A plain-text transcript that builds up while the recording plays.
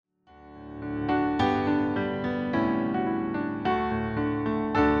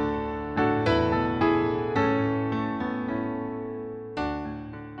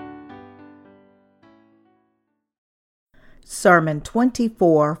Sermon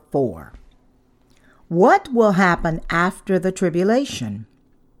 24-4. What will happen after the tribulation?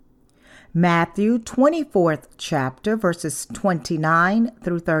 Matthew 24th chapter, verses 29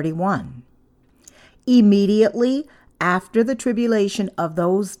 through 31. Immediately after the tribulation of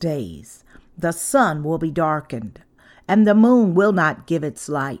those days, the sun will be darkened, and the moon will not give its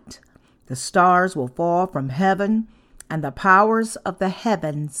light. The stars will fall from heaven, and the powers of the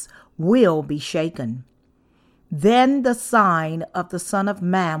heavens will be shaken. Then the sign of the Son of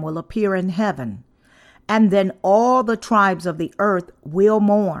Man will appear in heaven, and then all the tribes of the earth will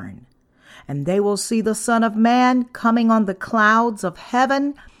mourn, and they will see the Son of Man coming on the clouds of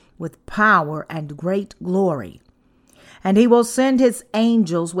heaven with power and great glory. And he will send his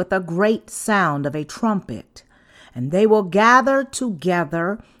angels with a great sound of a trumpet, and they will gather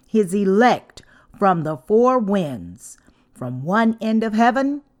together his elect from the four winds, from one end of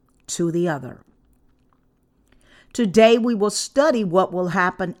heaven to the other. Today we will study what will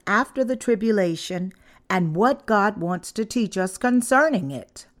happen after the tribulation and what God wants to teach us concerning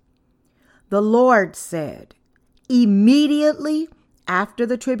it. The Lord said, immediately after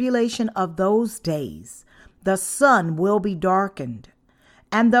the tribulation of those days, the sun will be darkened,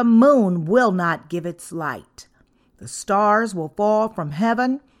 and the moon will not give its light. The stars will fall from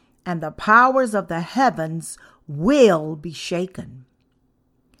heaven, and the powers of the heavens will be shaken.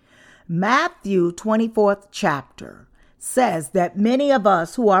 Matthew 24th chapter says that many of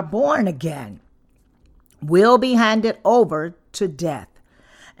us who are born again will be handed over to death,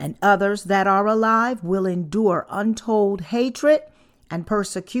 and others that are alive will endure untold hatred and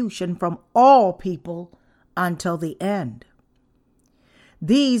persecution from all people until the end.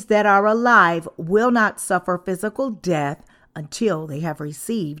 These that are alive will not suffer physical death until they have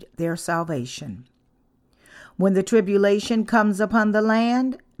received their salvation. When the tribulation comes upon the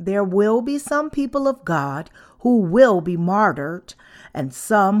land, there will be some people of God who will be martyred, and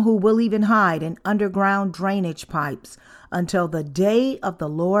some who will even hide in underground drainage pipes until the day of the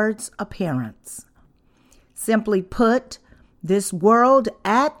Lord's appearance. Simply put, this world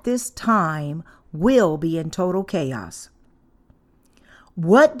at this time will be in total chaos.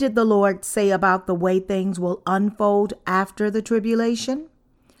 What did the Lord say about the way things will unfold after the tribulation?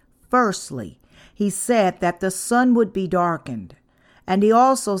 Firstly, he said that the sun would be darkened, and he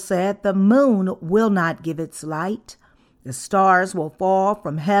also said the moon will not give its light, the stars will fall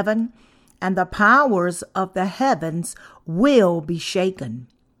from heaven, and the powers of the heavens will be shaken.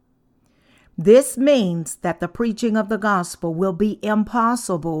 This means that the preaching of the gospel will be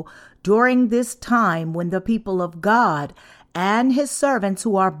impossible during this time when the people of God and his servants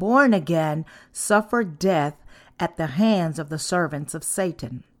who are born again suffer death at the hands of the servants of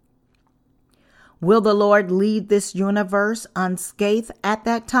Satan. Will the Lord leave this universe unscathed at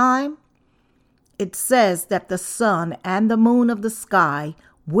that time? It says that the sun and the moon of the sky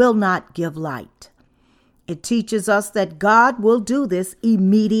will not give light. It teaches us that God will do this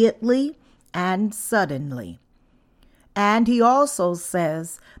immediately and suddenly. And he also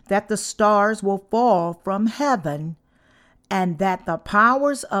says that the stars will fall from heaven and that the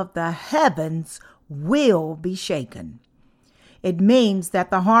powers of the heavens will be shaken. It means that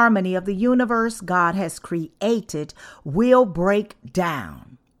the harmony of the universe God has created will break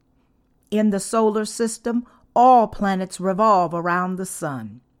down. In the solar system, all planets revolve around the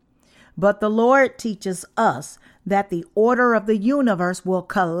sun. But the Lord teaches us that the order of the universe will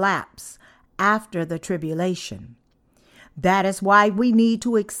collapse after the tribulation. That is why we need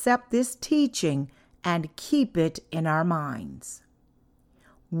to accept this teaching and keep it in our minds.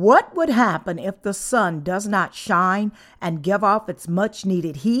 What would happen if the sun does not shine and give off its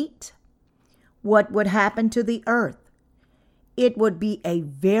much-needed heat? What would happen to the earth? It would be a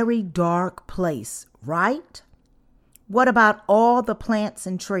very dark place, right? What about all the plants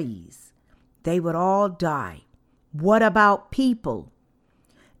and trees? They would all die. What about people?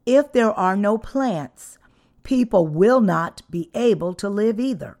 If there are no plants, people will not be able to live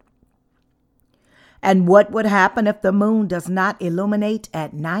either. And what would happen if the moon does not illuminate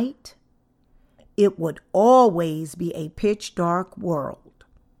at night? It would always be a pitch dark world.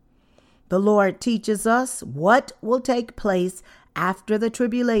 The Lord teaches us what will take place after the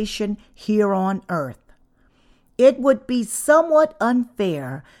tribulation here on earth. It would be somewhat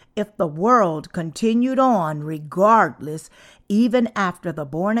unfair if the world continued on regardless, even after the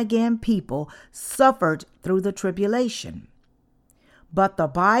born-again people suffered through the tribulation. But the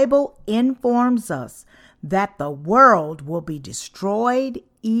Bible informs us that the world will be destroyed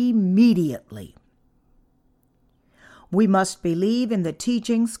immediately. We must believe in the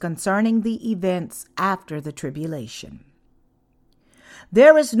teachings concerning the events after the tribulation.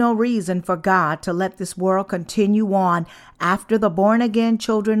 There is no reason for God to let this world continue on after the born-again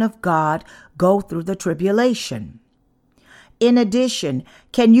children of God go through the tribulation. In addition,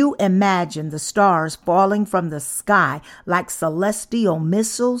 can you imagine the stars falling from the sky like celestial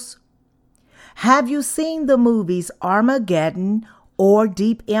missiles? Have you seen the movies Armageddon or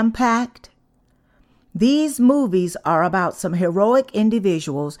Deep Impact? These movies are about some heroic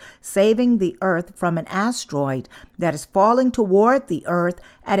individuals saving the Earth from an asteroid that is falling toward the Earth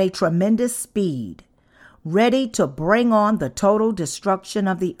at a tremendous speed, ready to bring on the total destruction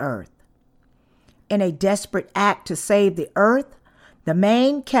of the Earth. In a desperate act to save the Earth, the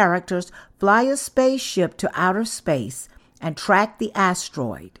main characters fly a spaceship to outer space and track the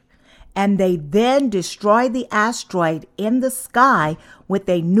asteroid, and they then destroy the asteroid in the sky with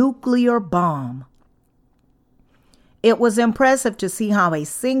a nuclear bomb. It was impressive to see how a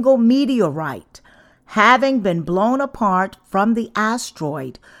single meteorite, having been blown apart from the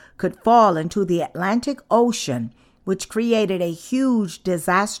asteroid, could fall into the Atlantic Ocean, which created a huge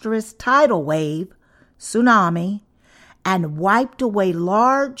disastrous tidal wave, tsunami, and wiped away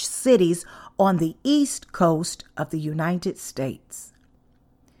large cities on the east coast of the United States.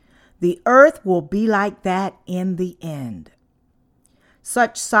 The Earth will be like that in the end.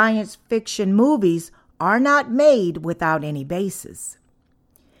 Such science fiction movies are not made without any basis.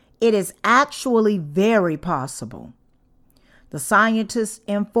 It is actually very possible. The scientists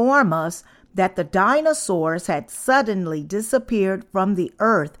inform us that the dinosaurs had suddenly disappeared from the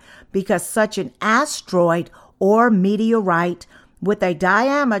Earth because such an asteroid or meteorite with a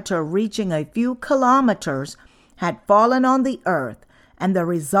diameter reaching a few kilometers had fallen on the Earth, and the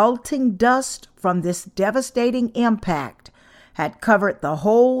resulting dust from this devastating impact had covered the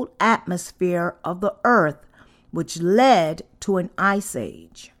whole atmosphere of the Earth, which led to an ice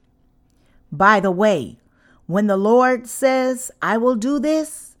age. By the way, when the Lord says, "I will do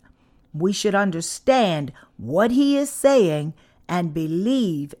this," we should understand what He is saying and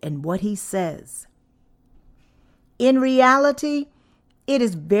believe in what He says. In reality, it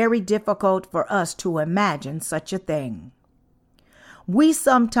is very difficult for us to imagine such a thing. We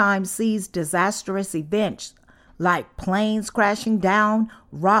sometimes see disastrous events like planes crashing down,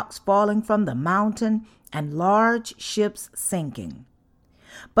 rocks falling from the mountain, and large ships sinking.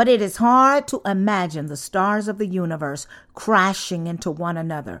 But it is hard to imagine the stars of the universe crashing into one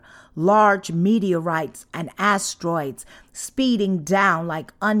another, large meteorites and asteroids speeding down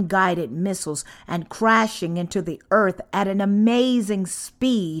like unguided missiles and crashing into the Earth at an amazing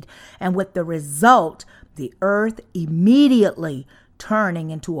speed, and with the result, the Earth immediately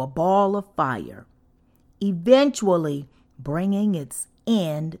turning into a ball of fire, eventually bringing its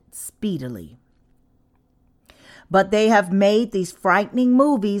end speedily. But they have made these frightening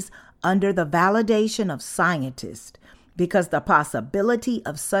movies under the validation of scientists because the possibility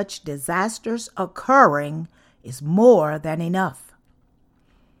of such disasters occurring is more than enough.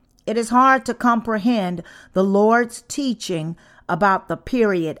 It is hard to comprehend the Lord's teaching about the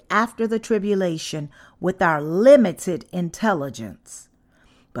period after the tribulation with our limited intelligence.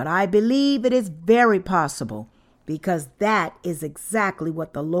 But I believe it is very possible because that is exactly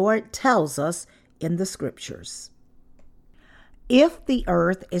what the Lord tells us in the scriptures. If the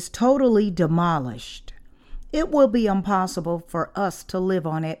earth is totally demolished, it will be impossible for us to live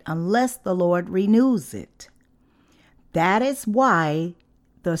on it unless the Lord renews it. That is why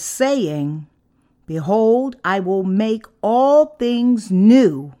the saying, "Behold, I will make all things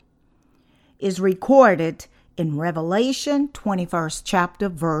new," is recorded in Revelation 21st chapter,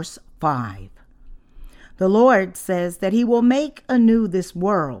 verse 5. The Lord says that He will make anew this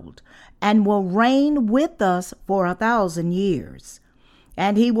world and will reign with us for 1,000 years.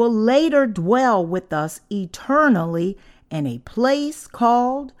 And He will later dwell with us eternally in a place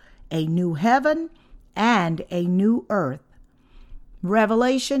called a new heaven and a new earth.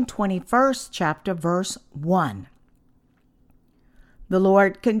 Revelation 21st chapter, verse 1. The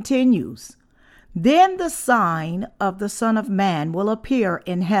Lord continues, "Then the sign of the Son of Man will appear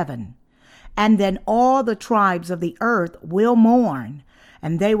in heaven, and then all the tribes of the earth will mourn,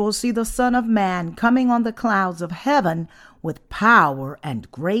 and they will see the Son of Man coming on the clouds of heaven with power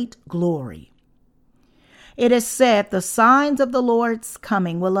and great glory." It is said the signs of the Lord's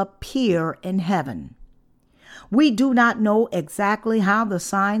coming will appear in heaven. We do not know exactly how the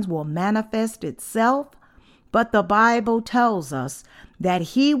signs will manifest itself, but the Bible tells us that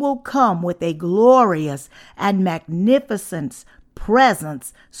He will come with a glorious and magnificent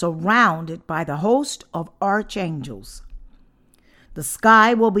presence surrounded by the host of archangels. The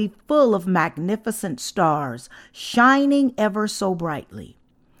sky will be full of magnificent stars shining ever so brightly,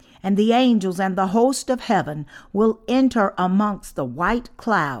 and the angels and the host of heaven will enter amongst the white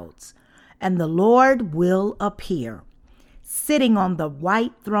clouds, and the Lord will appear, sitting on the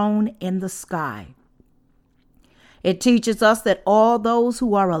white throne in the sky. It teaches us that all those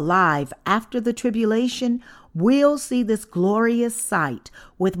who are alive after the tribulation will see this glorious sight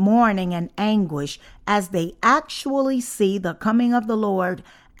with mourning and anguish as they actually see the coming of the Lord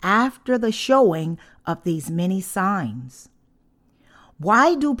after the showing of these many signs.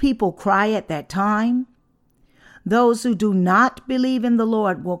 Why do people cry at that time? Those who do not believe in the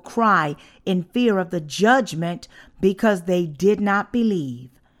Lord will cry in fear of the judgment because they did not believe.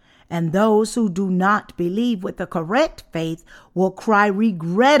 And those who do not believe with the correct faith will cry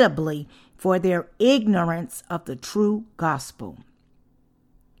regrettably for their ignorance of the true gospel.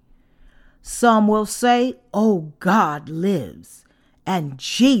 Some will say, "Oh, God lives, and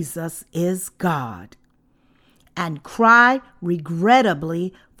Jesus is God," and cry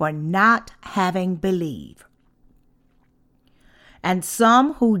regrettably for not having believed. And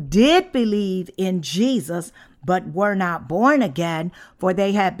some who did believe in Jesus but were not born again, for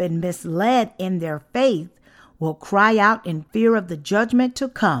they had been misled in their faith, will cry out in fear of the judgment to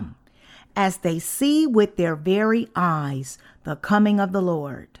come, as they see with their very eyes the coming of the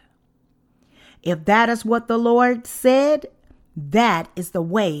Lord. If that is what the Lord said, that is the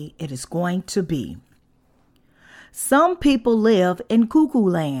way it is going to be. Some people live in cuckoo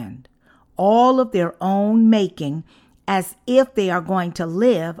land, all of their own making, as if they are going to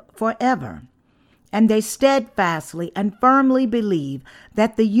live forever. And they steadfastly and firmly believe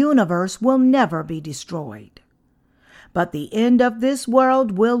that the universe will never be destroyed. But the end of this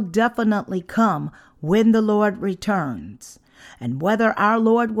world will definitely come when the Lord returns. And whether our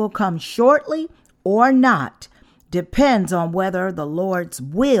Lord will come shortly or not depends on whether the Lord's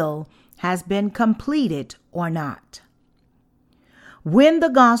will has been completed or not. When the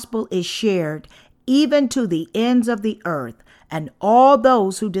gospel is shared even to the ends of the earth, and all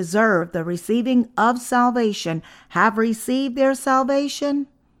those who deserve the receiving of salvation have received their salvation,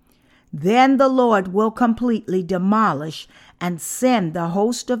 then the Lord will completely demolish and send the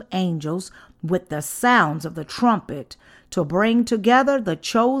host of angels with the sounds of the trumpet to bring together the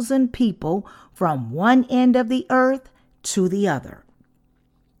chosen people from one end of the earth to the other.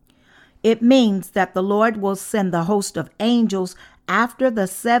 It means that the Lord will send the host of angels after the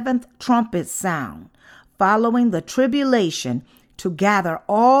seventh trumpet sound, following the tribulation, to gather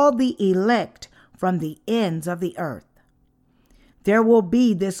all the elect from the ends of the earth. There will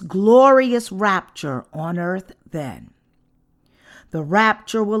be this glorious rapture on earth then. The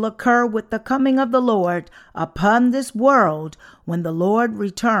rapture will occur with the coming of the Lord upon this world when the Lord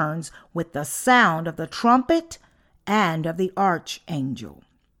returns with the sound of the trumpet and of the archangel.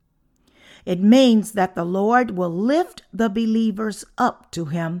 It means that the Lord will lift the believers up to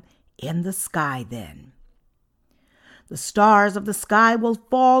him in the sky then. The stars of the sky will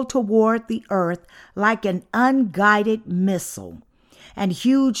fall toward the earth like an unguided missile, and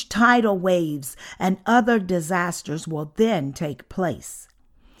huge tidal waves and other disasters will then take place,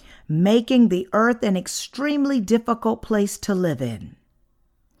 making the earth an extremely difficult place to live in.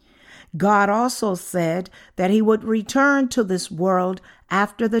 God also said that he would return to this world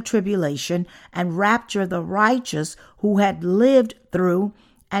after the tribulation and rapture the righteous who had lived through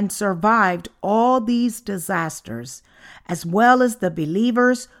and survived all these disasters, as well as the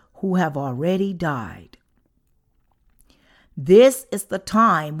believers who have already died. This is the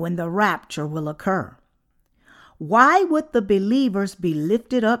time when the rapture will occur. Why would the believers be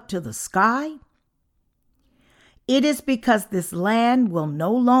lifted up to the sky? It is because this land will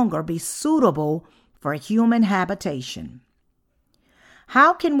no longer be suitable for human habitation.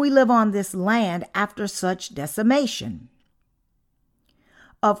 How can we live on this land after such decimation?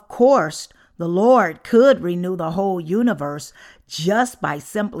 Of course, the Lord could renew the whole universe just by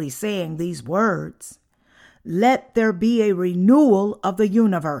simply saying these words, "Let there be a renewal of the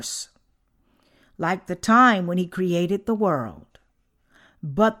universe," like the time when he created the world.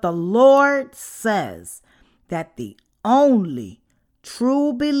 But the Lord says that the only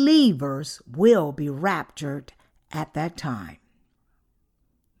true believers will be raptured at that time.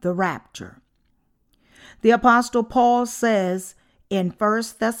 The rapture. The Apostle Paul says in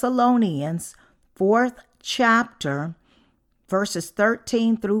 1 Thessalonians 4th chapter, verses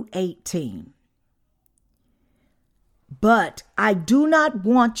 13 through 18. "But I do not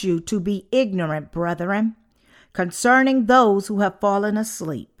want you to be ignorant, brethren, concerning those who have fallen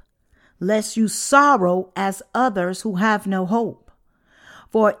asleep, lest you sorrow as others who have no hope.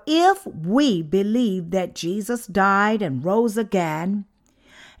 For if we believe that Jesus died and rose again,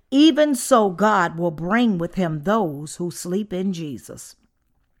 even so God will bring with him those who sleep in Jesus.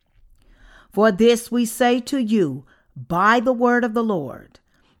 For this we say to you by the word of the Lord,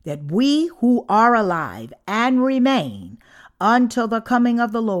 that we who are alive and remain until the coming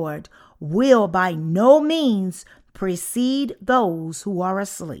of the Lord will by no means precede those who are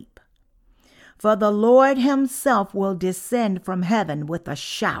asleep. For the Lord himself will descend from heaven with a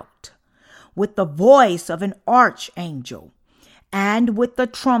shout, with the voice of an archangel, and with the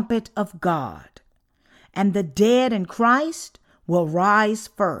trumpet of God. And the dead in Christ will rise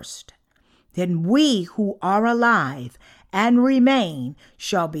first. Then we who are alive and remain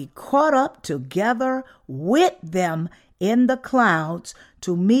shall be caught up together with them in the clouds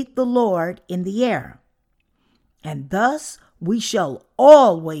to meet the Lord in the air. And thus we shall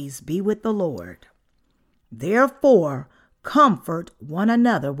always be with the Lord. Therefore, comfort one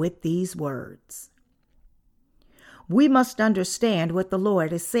another with these words. We must understand what the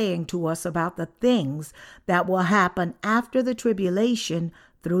Lord is saying to us about the things that will happen after the tribulation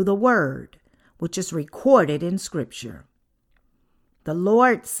through the Word, which is recorded in Scripture. The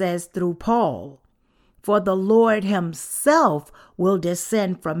Lord says through Paul, "For the Lord himself will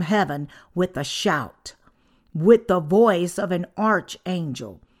descend from heaven with a shout, with the voice of an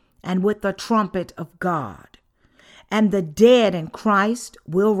archangel, and with the trumpet of God. And the dead in Christ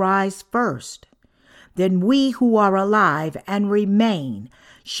will rise first. Then we who are alive and remain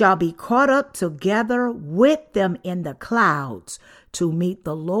shall be caught up together with them in the clouds to meet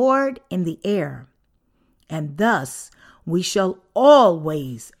the Lord in the air. And thus we shall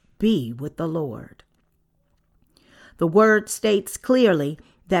always be with the Lord." The word states clearly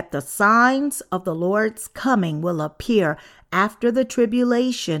that the signs of the Lord's coming will appear after the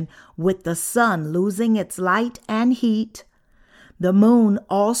tribulation, with the sun losing its light and heat, the moon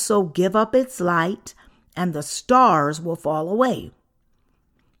also give up its light, and the stars will fall away.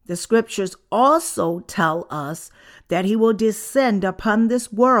 The scriptures also tell us that he will descend upon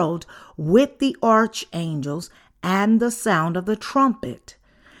this world with the archangels and the sound of the trumpet,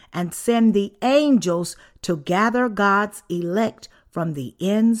 and send the angels to gather God's elect from the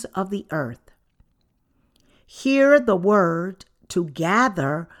ends of the earth. Here the word "to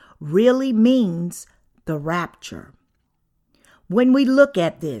gather" really means the rapture. When we look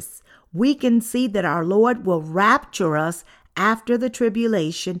at this, we can see that our Lord will rapture us after the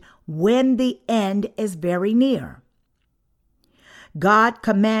tribulation when the end is very near. God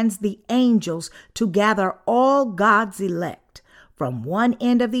commands the angels to gather all God's elect from one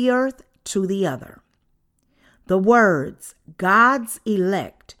end of the earth to the other. The words "God's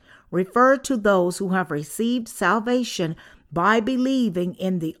elect" refer to those who have received salvation by believing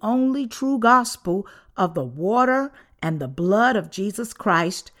in the only true gospel of the water and the blood of Jesus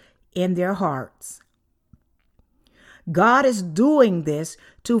Christ in their hearts. God is doing this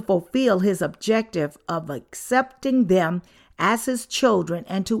to fulfill his objective of accepting them as his children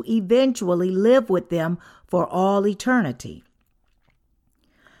and to eventually live with them for all eternity.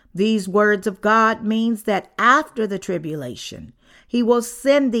 These words of God means that after the tribulation, he will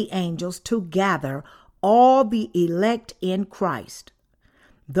send the angels to gather all the elect in Christ,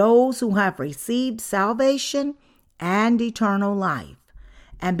 those who have received salvation and eternal life,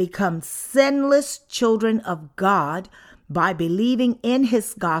 and become sinless children of God by believing in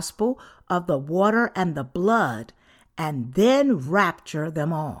his gospel of the water and the blood, and then rapture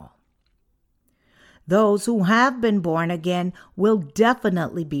them all. Those who have been born again will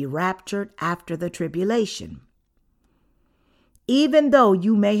definitely be raptured after the tribulation. Even though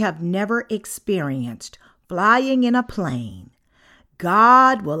you may have never experienced flying in a plane,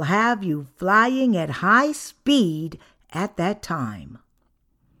 God will have you flying at high speed at that time.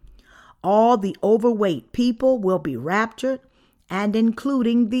 All the overweight people will be raptured, and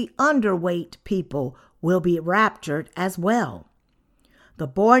including the underweight people will be raptured as well. The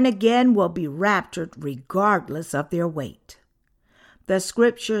born again will be raptured regardless of their weight. The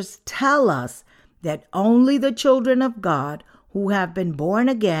scriptures tell us that only the children of God who have been born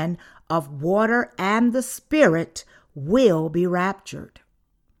again of water and the Spirit will be raptured.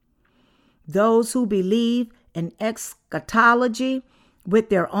 Those who believe in eschatology with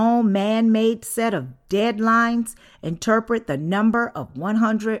their own man-made set of deadlines interpret the number of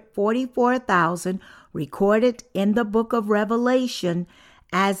 144,000 recorded in the book of Revelation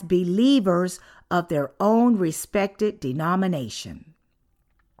as believers of their own respected denomination.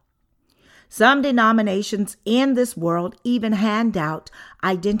 Some denominations in this world even hand out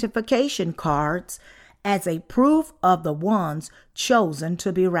identification cards as a proof of the ones chosen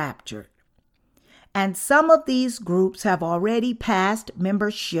to be raptured. And some of these groups have already passed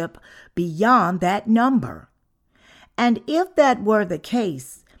membership beyond that number. And if that were the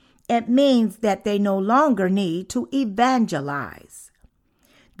case, it means that they no longer need to evangelize.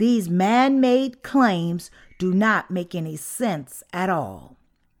 These man-made claims do not make any sense at all.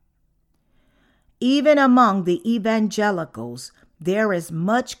 Even among the evangelicals, there is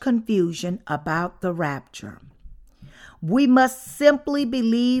much confusion about the rapture. We must simply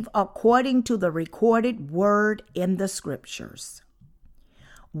believe according to the recorded word in the scriptures.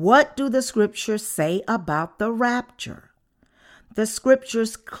 What do the scriptures say about the rapture? The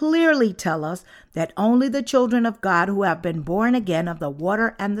scriptures clearly tell us that only the children of God who have been born again of the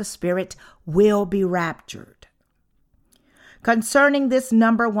water and the Spirit will be raptured. Concerning this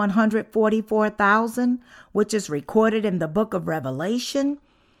number 144,000, which is recorded in the book of Revelation,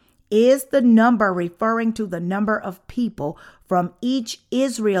 is the number referring to the number of people from each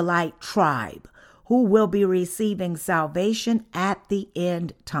Israelite tribe who will be receiving salvation at the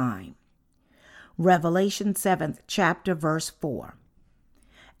end time. Revelation 7th chapter verse 4.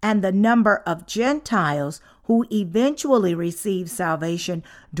 And the number of Gentiles who eventually receive salvation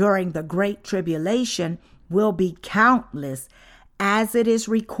during the Great Tribulation will be countless, as it is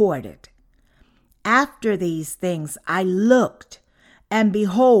recorded. After these things I looked, and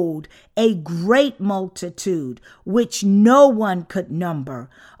behold, a great multitude, which no one could number,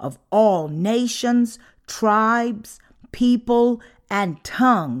 of all nations, tribes, people, and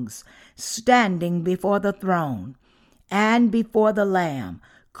tongues, standing before the throne and before the Lamb,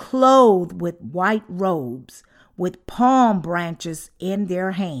 clothed with white robes, with palm branches in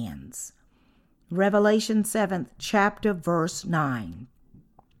their hands. Revelation 7th chapter verse 9.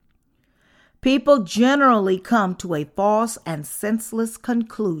 People generally come to a false and senseless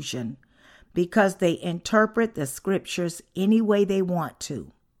conclusion because they interpret the scriptures any way they want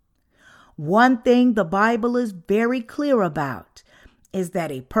to. One thing the Bible is very clear about is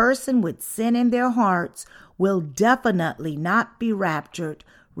that a person with sin in their hearts will definitely not be raptured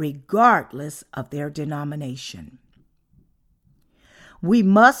regardless of their denomination. We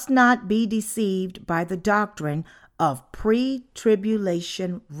must not be deceived by the doctrine of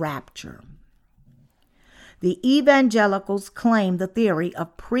pre-tribulation rapture. The evangelicals claim the theory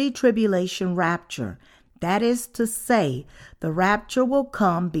of pre-tribulation rapture. That is to say, the rapture will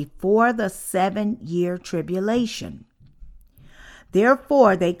come before the 7-year tribulation.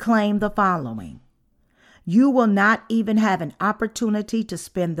 Therefore, they claim the following: you will not even have an opportunity to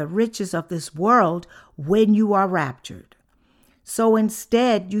spend the riches of this world when you are raptured. So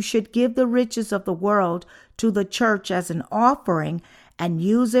instead, you should give the riches of the world to the church as an offering and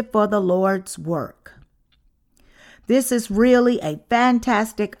use it for the Lord's work. This is really a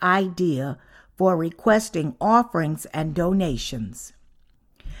fantastic idea for requesting offerings and donations.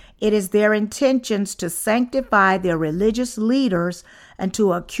 It is their intentions to sanctify their religious leaders and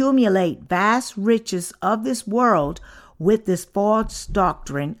to accumulate vast riches of this world with this false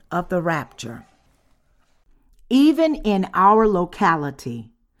doctrine of the rapture. Even in our locality,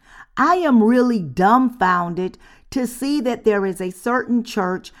 I am really dumbfounded to see that there is a certain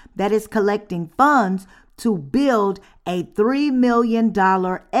church that is collecting funds to build a $3 million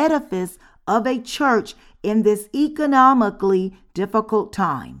edifice of a church in this economically difficult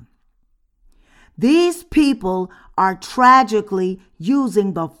time. These people are tragically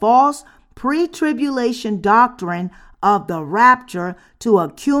using the false pre-tribulation doctrine of the rapture to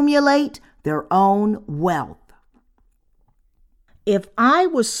accumulate their own wealth. If I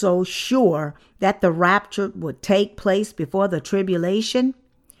was so sure that the rapture would take place before the tribulation,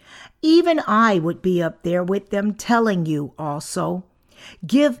 even I would be up there with them telling you also,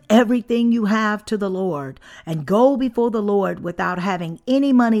 give everything you have to the Lord and go before the Lord without having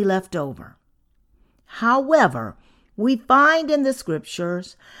any money left over. However, we find in the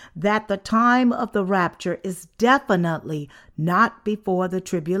scriptures that the time of the rapture is definitely not before the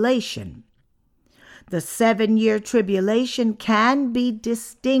tribulation. The 7-year tribulation can be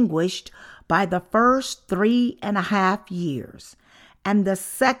distinguished by the first 3.5 years and the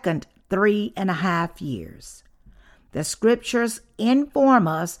second 3.5 years. The scriptures inform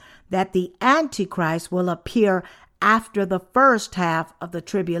us that the Antichrist will appear after the first half of the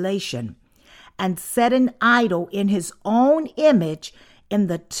tribulation and set an idol in his own image in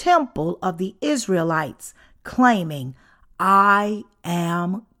the temple of the Israelites, claiming, "I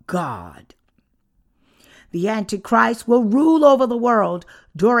am God." The Antichrist will rule over the world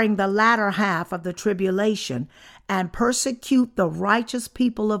during the latter half of the tribulation and persecute the righteous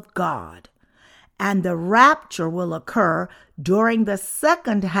people of God. And the rapture will occur during the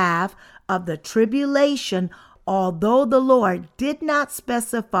second half of the tribulation, although the Lord did not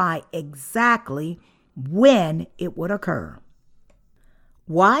specify exactly when it would occur.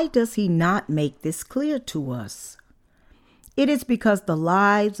 Why does he not make this clear to us? It is because the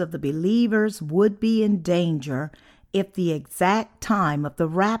lives of the believers would be in danger if the exact time of the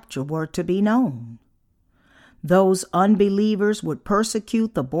rapture were to be known. Those unbelievers would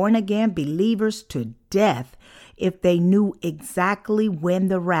persecute the born-again believers to death if they knew exactly when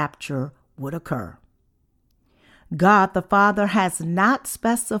the rapture would occur. God the Father has not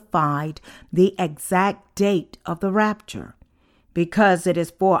specified the exact date of the rapture because it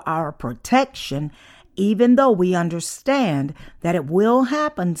is for our protection, even though we understand that it will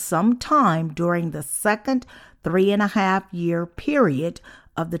happen sometime during the second 3.5-year period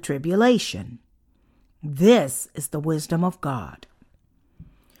of the tribulation. This is the wisdom of God.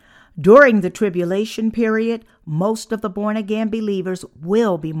 During the tribulation period, most of the born-again believers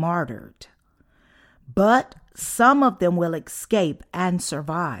will be martyred, but some of them will escape and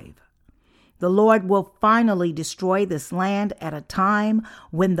survive. The Lord will finally destroy this land at a time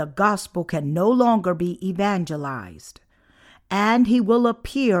when the gospel can no longer be evangelized, and he will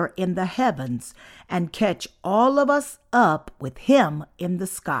appear in the heavens and catch all of us up with him in the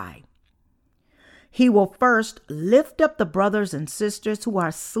sky. He will first lift up the brothers and sisters who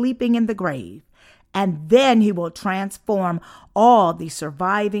are sleeping in the grave, and then he will transform all the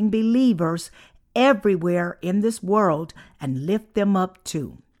surviving believers everywhere in this world and lift them up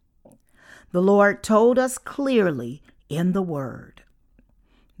too. The Lord told us clearly in the Word.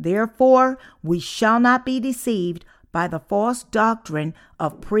 Therefore, we shall not be deceived by the false doctrine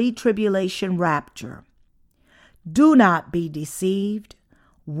of pre-tribulation rapture. Do not be deceived.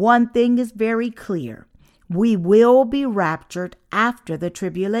 One thing is very clear. We will be raptured after the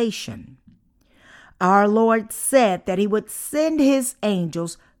tribulation. Our Lord said that he would send his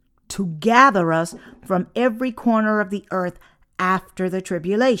angels to gather us from every corner of the earth after the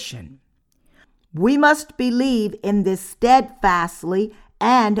tribulation. We must believe in this steadfastly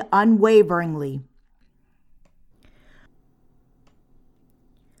and unwaveringly.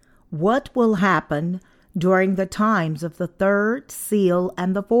 What will happen during the times of the third seal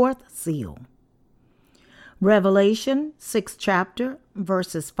and the fourth seal? Revelation 6 chapter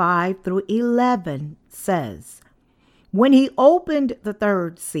verses 5 through 11 says, "When he opened the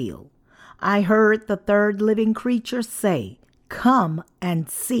third seal, I heard the third living creature say, 'Come and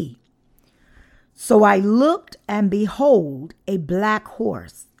see.' So I looked, and behold, a black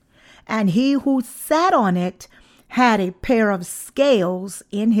horse, and he who sat on it had a pair of scales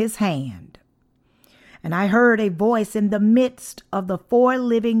in his hand. And I heard a voice in the midst of the four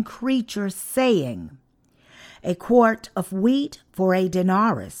living creatures saying, 'A quart of wheat for a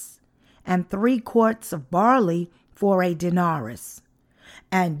denarius, and 3 quarts of barley for a denarius,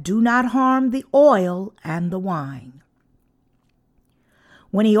 and do not harm the oil and the wine.'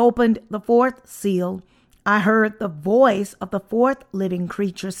 When he opened the fourth seal, I heard the voice of the fourth living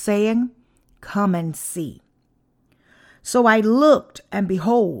creature saying, 'Come and see.' So I looked, and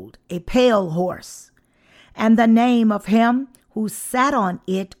behold, a pale horse, and the name of him who sat on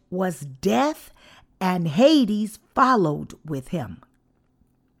it was Death, and Hades followed with him.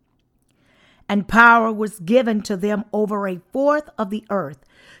 And power was given to them over 1/4 of the earth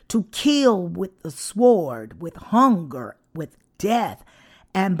to kill with the sword, with hunger, with death,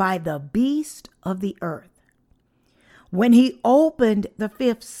 and by the beast of the earth. When he opened the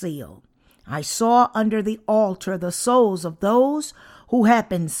 5th seal, I saw under the altar the souls of those who had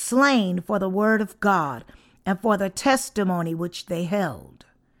been slain for the word of God and for the testimony which they held.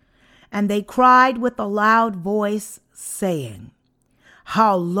 And they cried with a loud voice, saying,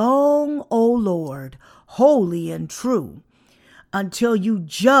 'How long, O Lord, holy and true, until you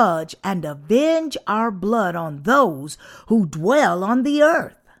judge and avenge our blood on those who dwell on the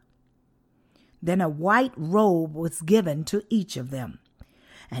earth?' Then a white robe was given to each of them,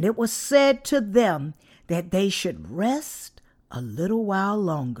 and it was said to them that they should rest a little while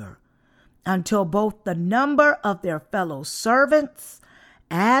longer, until both the number of their fellow servants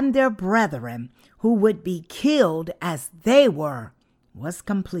and their brethren who would be killed as they were was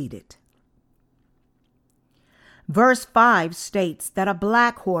completed." Verse 5 states that a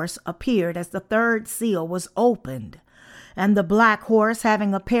black horse appeared as the third seal was opened, and the black horse,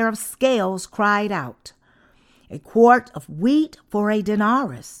 having a pair of scales, cried out, "A quart of wheat for a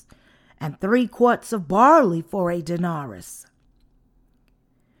denarius, and 3 quarts of barley for a denarius."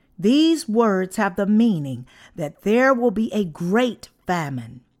 These words have the meaning that there will be a great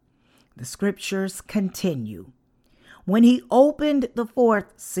famine. The scriptures continue. When he opened the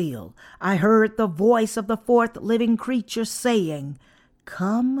 4th seal, I heard the voice of the 4th living creature saying,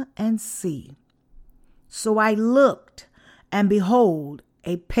 "Come and see." So I looked, and behold,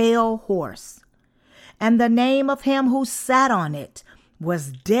 a pale horse, and the name of him who sat on it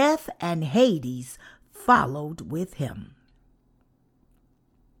was Death, and Hades followed with him.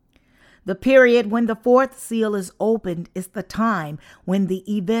 The period when the fourth seal is opened is the time when the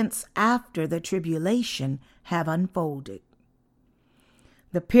events after the tribulation have unfolded.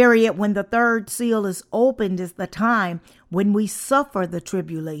 The period when the third seal is opened is the time when we suffer the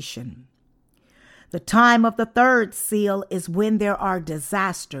tribulation. The time of the third seal is when there are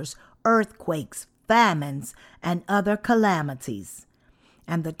disasters, earthquakes, famines, and other calamities.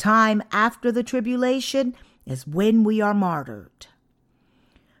 And the time after the tribulation is when we are martyred.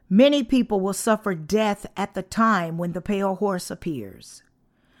 Many people will suffer death at the time when the pale horse appears.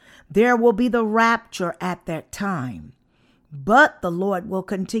 There will be the rapture at that time. But the Lord will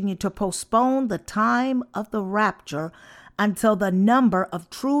continue to postpone the time of the rapture until the number of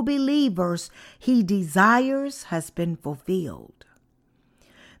true believers he desires has been fulfilled.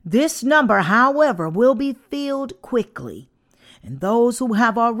 This number, however, will be filled quickly, and those who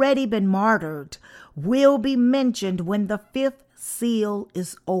have already been martyred will be mentioned when the fifth seal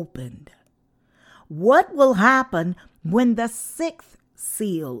is opened. What will happen when the sixth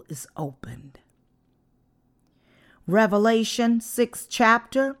seal is opened? Revelation 6th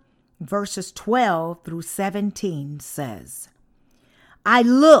chapter, verses 12 through 17 says, I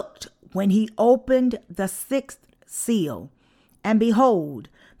looked when he opened the sixth seal, and behold,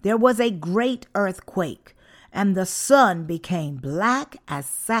 there was a great earthquake, and the sun became black as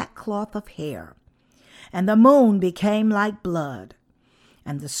sackcloth of hair, and the moon became like blood,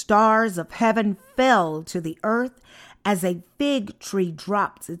 and the stars of heaven fell to the earth as a fig tree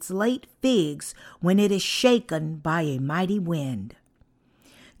drops its late figs when it is shaken by a mighty wind.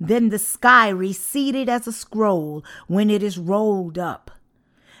 Then the sky receded as a scroll when it is rolled up,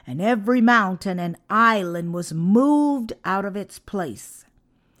 and every mountain and island was moved out of its place.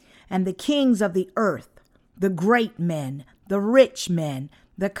 And the kings of the earth, the great men, the rich men,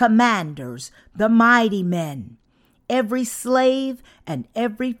 the commanders, the mighty men, every slave and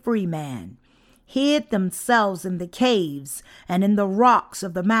every free man, hid themselves in the caves and in the rocks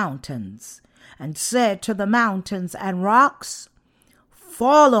of the mountains, and said to the mountains and rocks,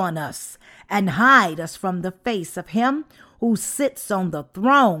 Fall on us and hide us from the face of him who sits on the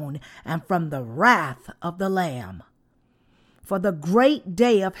throne and from the wrath of the Lamb. For the great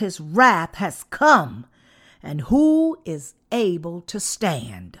day of his wrath has come, and who is able to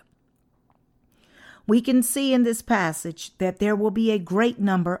stand? We can see in this passage that there will be a great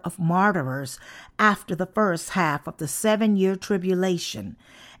number of martyrs after the first half of the 7-year tribulation,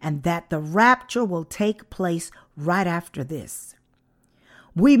 and that the rapture will take place right after this.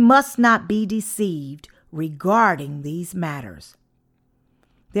 We must not be deceived regarding these matters.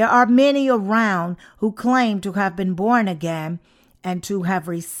 There are many around who claim to have been born again and to have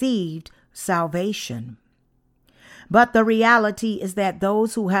received salvation. But the reality is that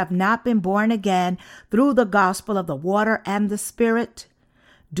those who have not been born again through the gospel of the water and the Spirit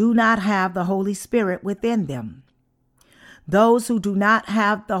do not have the Holy Spirit within them. Those who do not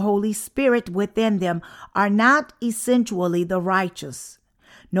have the Holy Spirit within them are not essentially the righteous,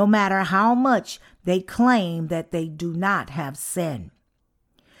 no matter how much they claim that they do not have sin.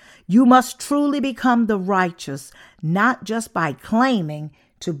 You must truly become the righteous, not just by claiming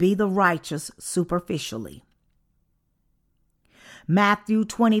to be the righteous superficially. Matthew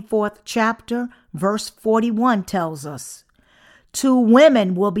 24th chapter, verse 41 tells us, 2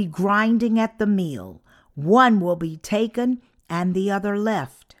 women will be grinding at the mill. One will be taken and the other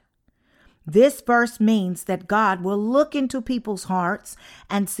left. This verse means that God will look into people's hearts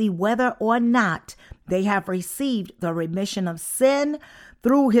and see whether or not they have received the remission of sin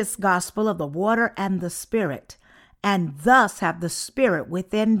through his gospel of the water and the Spirit, and thus have the Spirit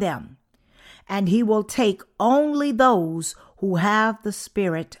within them. And he will take only those who have the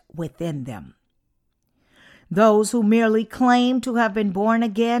Spirit within them. Those who merely claim to have been born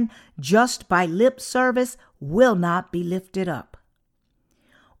again just by lip service will not be lifted up.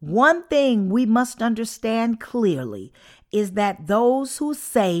 One thing we must understand clearly is that those who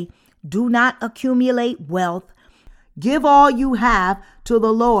say, do not accumulate wealth, give all you have to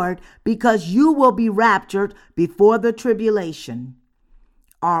the Lord because you will be raptured before the tribulation,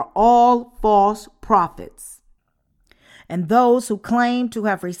 are all false prophets. And those who claim to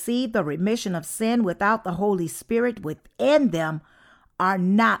have received the remission of sin without the Holy Spirit within them are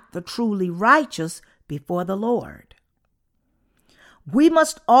not the truly righteous before the Lord. We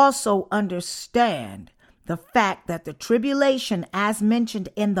must also understand the fact that the tribulation, as mentioned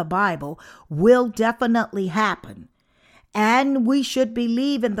in the Bible, will definitely happen, and we should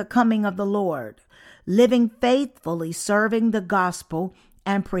believe in the coming of the Lord, living faithfully, serving the gospel,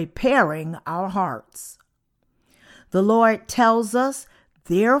 and preparing our hearts. The Lord tells us,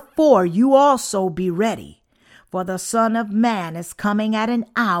 therefore you also be ready, for the Son of Man is coming at an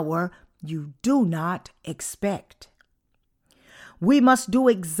hour you do not expect. We must do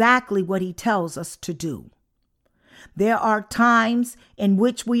exactly what he tells us to do. There are times in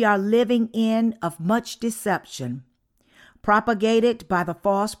which we are living in of much deception, propagated by the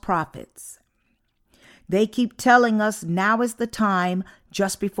false prophets. They keep telling us now is the time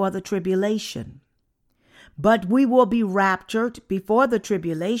just before the tribulation. But we will be raptured before the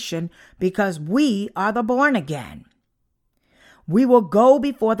tribulation because we are the born again. We will go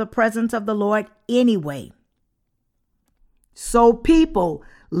before the presence of the Lord anyway. So people,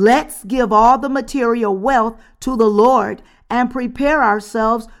 let's give all the material wealth to the Lord and prepare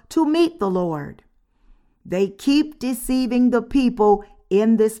ourselves to meet the Lord. They keep deceiving the people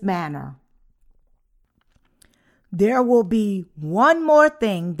in this manner. There will be one more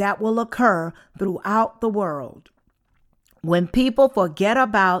thing that will occur throughout the world. When people forget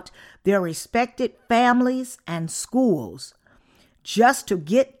about their respected families and schools, just to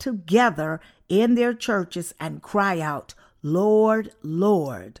get together in their churches and cry out, Lord,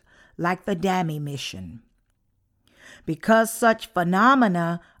 Lord, like the Dammy mission. Because such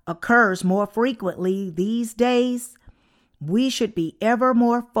phenomena occurs more frequently these days, we should be ever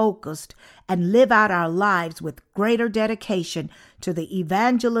more focused and live out our lives with greater dedication to the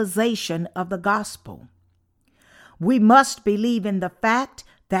evangelization of the gospel. We must believe in the fact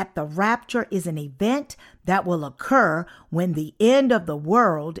that the rapture is an event that will occur when the end of the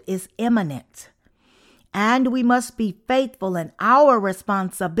world is imminent. And we must be faithful in our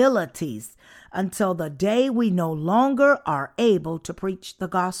responsibilities until the day we no longer are able to preach the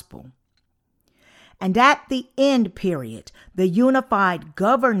gospel. And at the end period, the unified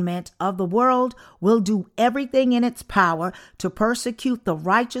government of the world will do everything in its power to persecute the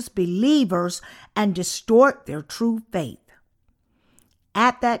righteous believers and distort their true faith.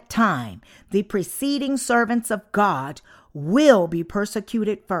 At that time, the preceding servants of God will be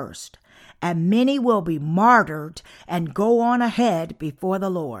persecuted first, and many will be martyred and go on ahead before the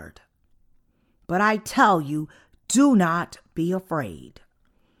Lord. But I tell you, do not be afraid.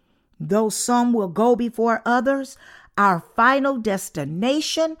 Though some will go before others, our final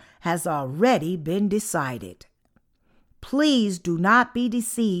destination has already been decided. Please do not be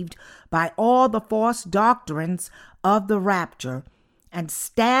deceived by all the false doctrines of the rapture, and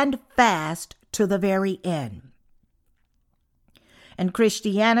stand fast to the very end. In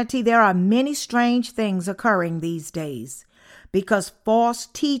Christianity, there are many strange things occurring these days because false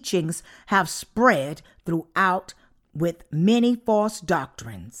teachings have spread throughout with many false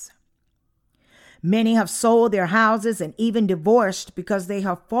doctrines. Many have sold their houses and even divorced because they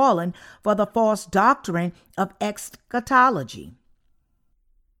have fallen for the false doctrine of eschatology.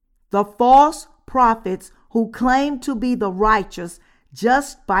 The false prophets who claim to be the righteous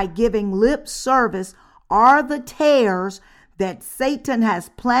just by giving lip service are the tares that Satan has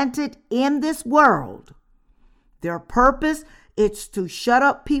planted in this world. Their purpose is to shut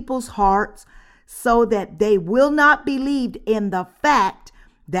up people's hearts so that they will not believe in the fact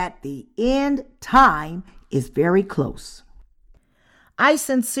that the end time is very close. I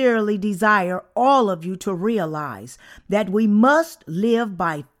sincerely desire all of you to realize that we must live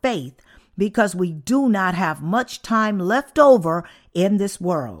by faith because we do not have much time left over in this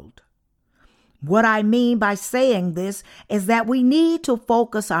world. What I mean by saying this is that we need to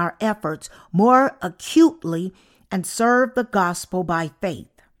focus our efforts more acutely and serve the gospel by faith.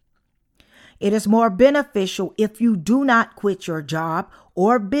 It is more beneficial if you do not quit your job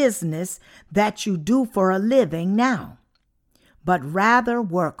or business that you do for a living now, but rather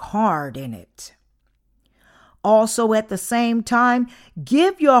work hard in it. Also, at the same time,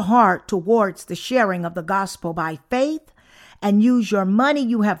 give your heart towards the sharing of the gospel by faith and use your money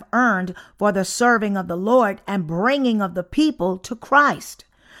you have earned for the serving of the Lord and bringing of the people to Christ,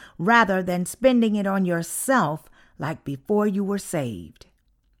 rather than spending it on yourself like before you were saved.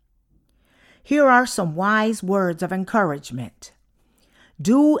 Here are some wise words of encouragement.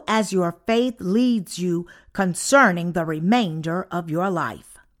 Do as your faith leads you concerning the remainder of your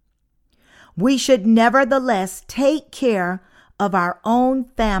life. We should nevertheless take care of our own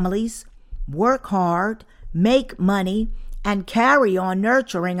families, work hard, make money, and carry on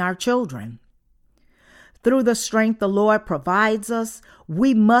nurturing our children. Through the strength the Lord provides us,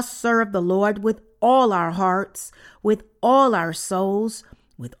 we must serve the Lord with all our hearts, with all our souls,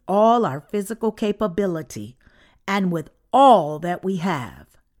 with all our physical capability, and with all that we have.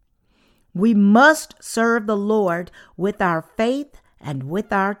 We must serve the Lord with our faith and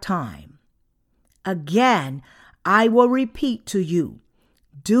with our time. Again, I will repeat to you,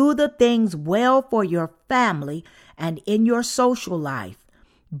 do the things well for your family and in your social life,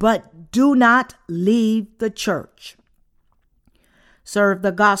 but do not leave the church. Serve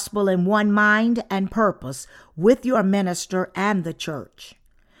the gospel in one mind and purpose with your minister and the church.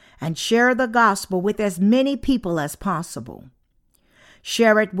 And share the gospel with as many people as possible.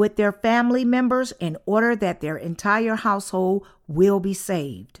 Share it with their family members in order that their entire household will be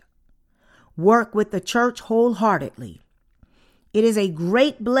saved. Work with the church wholeheartedly. It is a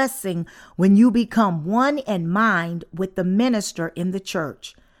great blessing when you become one in mind with the minister in the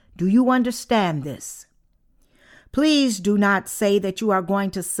church. Do you understand this? Please do not say that you are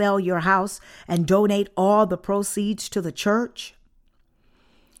going to sell your house and donate all the proceeds to the church.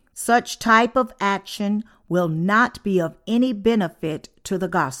 Such type of action will not be of any benefit to the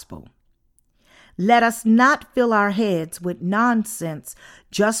gospel. Let us not fill our heads with nonsense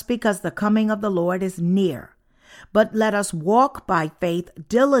just because the coming of the Lord is near, but let us walk by faith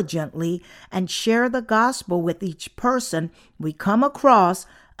diligently and share the gospel with each person we come across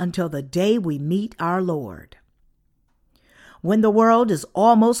until the day we meet our Lord. When the world is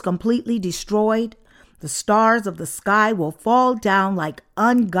almost completely destroyed, the stars of the sky will fall down like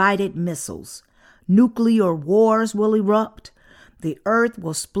unguided missiles. Nuclear wars will erupt. The earth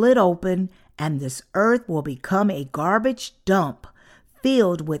will split open, and this earth will become a garbage dump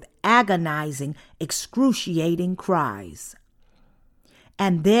filled with agonizing, excruciating cries.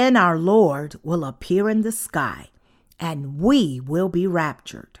 And then our Lord will appear in the sky, and we will be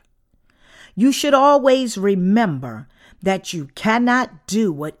raptured. You should always remember that you cannot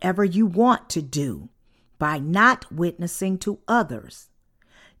do whatever you want to do by not witnessing to others,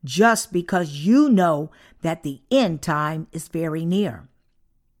 just because you know that the end time is very near.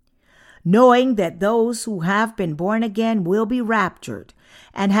 Knowing that those who have been born again will be raptured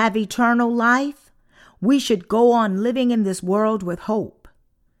and have eternal life, we should go on living in this world with hope.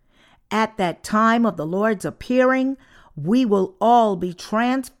 At that time of the Lord's appearing, we will all be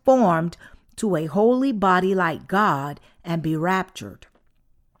transformed to a holy body like God and be raptured.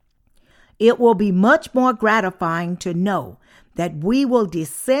 It will be much more gratifying to know that we will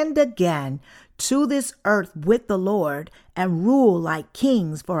descend again to this earth with the Lord and rule like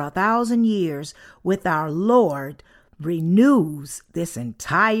kings for 1,000 years with our Lord renews this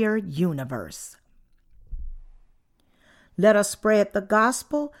entire universe. Let us spread the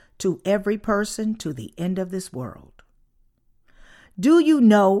gospel to every person to the end of this world. Do you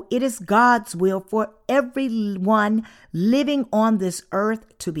know it is God's will for everyone living on this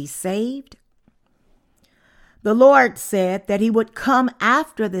earth to be saved? The Lord said that he would come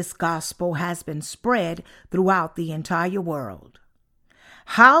after this gospel has been spread throughout the entire world.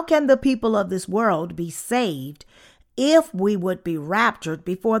 How can the people of this world be saved if we would be raptured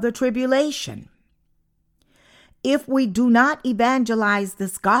before the tribulation? If we do not evangelize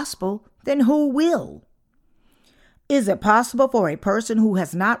this gospel, then who will? Is it possible for a person who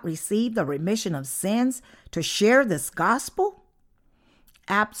has not received the remission of sins to share this gospel?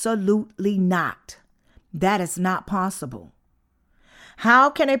 Absolutely not. That is not possible. How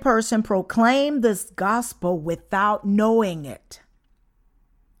can a person proclaim this gospel without knowing it?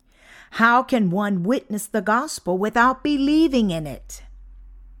 How can one witness the gospel without believing in it?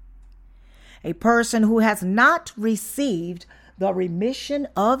 A person who has not received the remission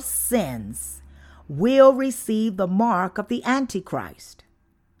of sins will receive the mark of the Antichrist.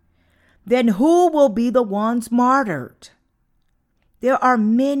 Then who will be the ones martyred? There are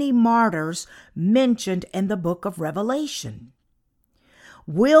many martyrs mentioned in the book of Revelation.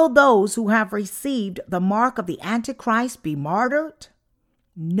 Will those who have received the mark of the Antichrist be martyred?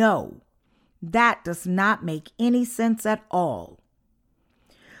 No, that does not make any sense at all.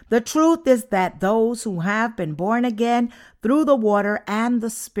 The truth is that those who have been born again through the water and the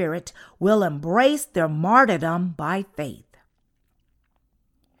Spirit will embrace their martyrdom by faith.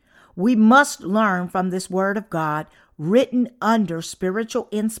 We must learn from this word of God written under spiritual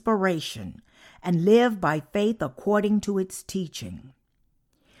inspiration and live by faith according to its teaching.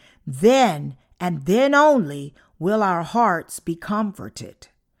 Then and then only will our hearts be comforted.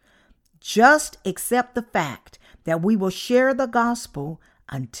 Just accept the fact that we will share the gospel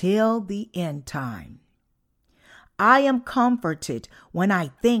until the end time. I am comforted when I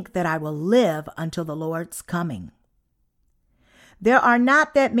think that I will live until the Lord's coming. There are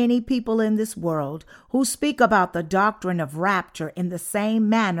not that many people in this world who speak about the doctrine of rapture in the same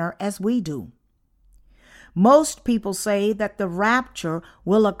manner as we do. Most people say that the rapture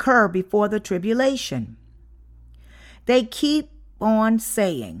will occur before the tribulation. They keep on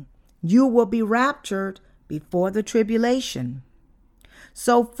saying, "You will be raptured before the tribulation."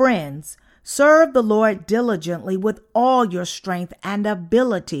 So, friends, serve the Lord diligently with all your strength and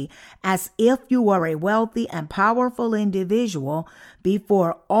ability as if you were a wealthy and powerful individual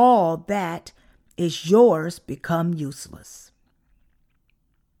before all that is yours become useless.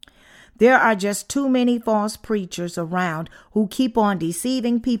 There are just too many false preachers around who keep on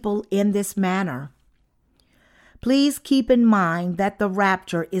deceiving people in this manner. Please keep in mind that the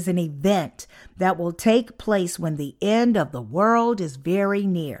rapture is an event that will take place when the end of the world is very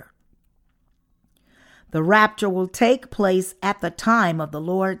near. The rapture will take place at the time of the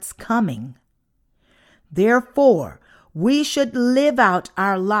Lord's coming. Therefore, we should live out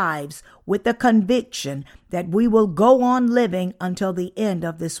our lives with the conviction that we will go on living until the end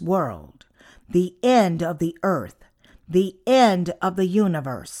of this world, the end of the earth, the end of the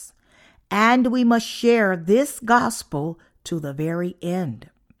universe, and we must share this gospel to the very end.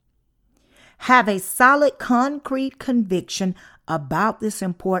 Have a solid, concrete conviction about this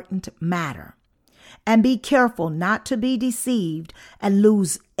important matter, and be careful not to be deceived and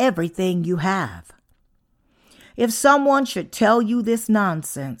lose everything you have. If someone should tell you this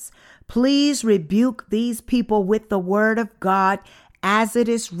nonsense, please rebuke these people with the word of God as it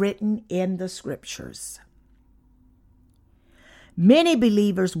is written in the scriptures. Many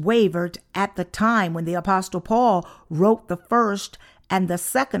believers wavered at the time when the Apostle Paul wrote the first and the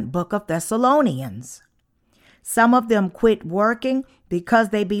second book of Thessalonians. Some of them quit working because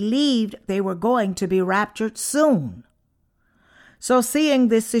they believed they were going to be raptured soon. So seeing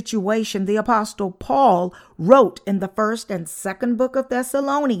this situation, the Apostle Paul wrote in the first and second book of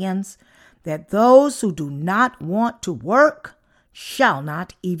Thessalonians that those who do not want to work shall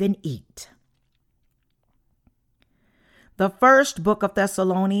not even eat. The first book of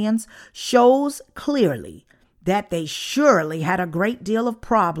Thessalonians shows clearly that they surely had a great deal of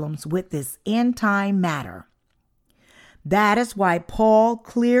problems with this end-time matter. That is why Paul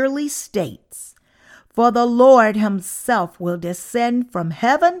clearly states, "For the Lord himself will descend from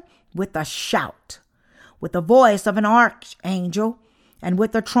heaven with a shout, with the voice of an archangel, and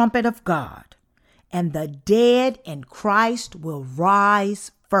with the trumpet of God, and the dead in Christ will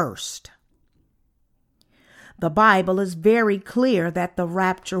rise first." The Bible is very clear that the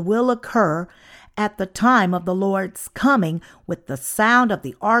rapture will occur at the time of the Lord's coming with the sound of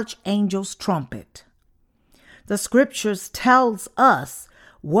the archangel's trumpet. The scriptures tells us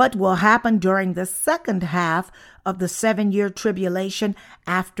what will happen during the second half of the 7-year tribulation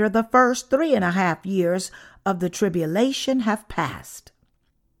after the first 3.5 years of the tribulation have passed.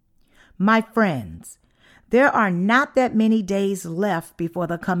 My friends, there are not that many days left before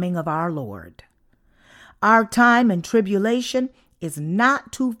the coming of our Lord. Our time in tribulation is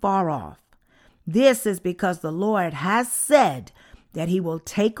not too far off. This is because the Lord has said that he will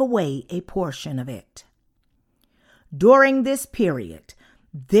take away a portion of it. During this period,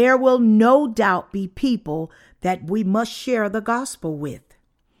 there will no doubt be people that we must share the gospel with.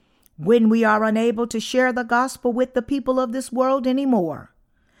 When we are unable to share the gospel with the people of this world anymore,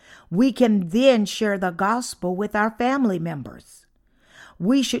 we can then share the gospel with our family members.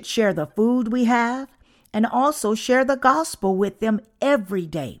 We should share the food we have and also share the gospel with them every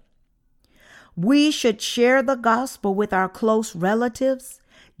day. We should share the gospel with our close relatives,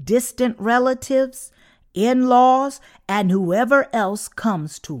 distant relatives, in-laws, and whoever else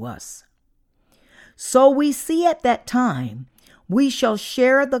comes to us. So we see at that time, we shall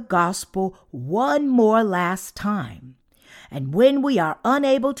share the gospel one more last time. And when we are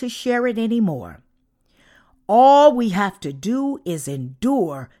unable to share it anymore, all we have to do is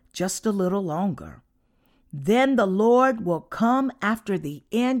endure just a little longer. Then the Lord will come after the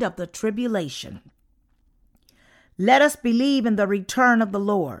end of the tribulation. Let us believe in the return of the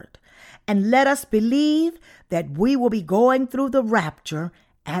Lord, and let us believe that we will be going through the rapture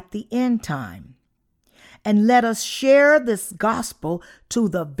at the end time. And let us share this gospel to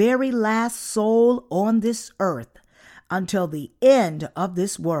the very last soul on this earth until the end of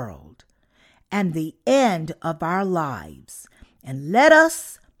this world and the end of our lives. And let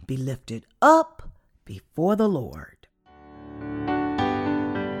us be lifted up before the Lord.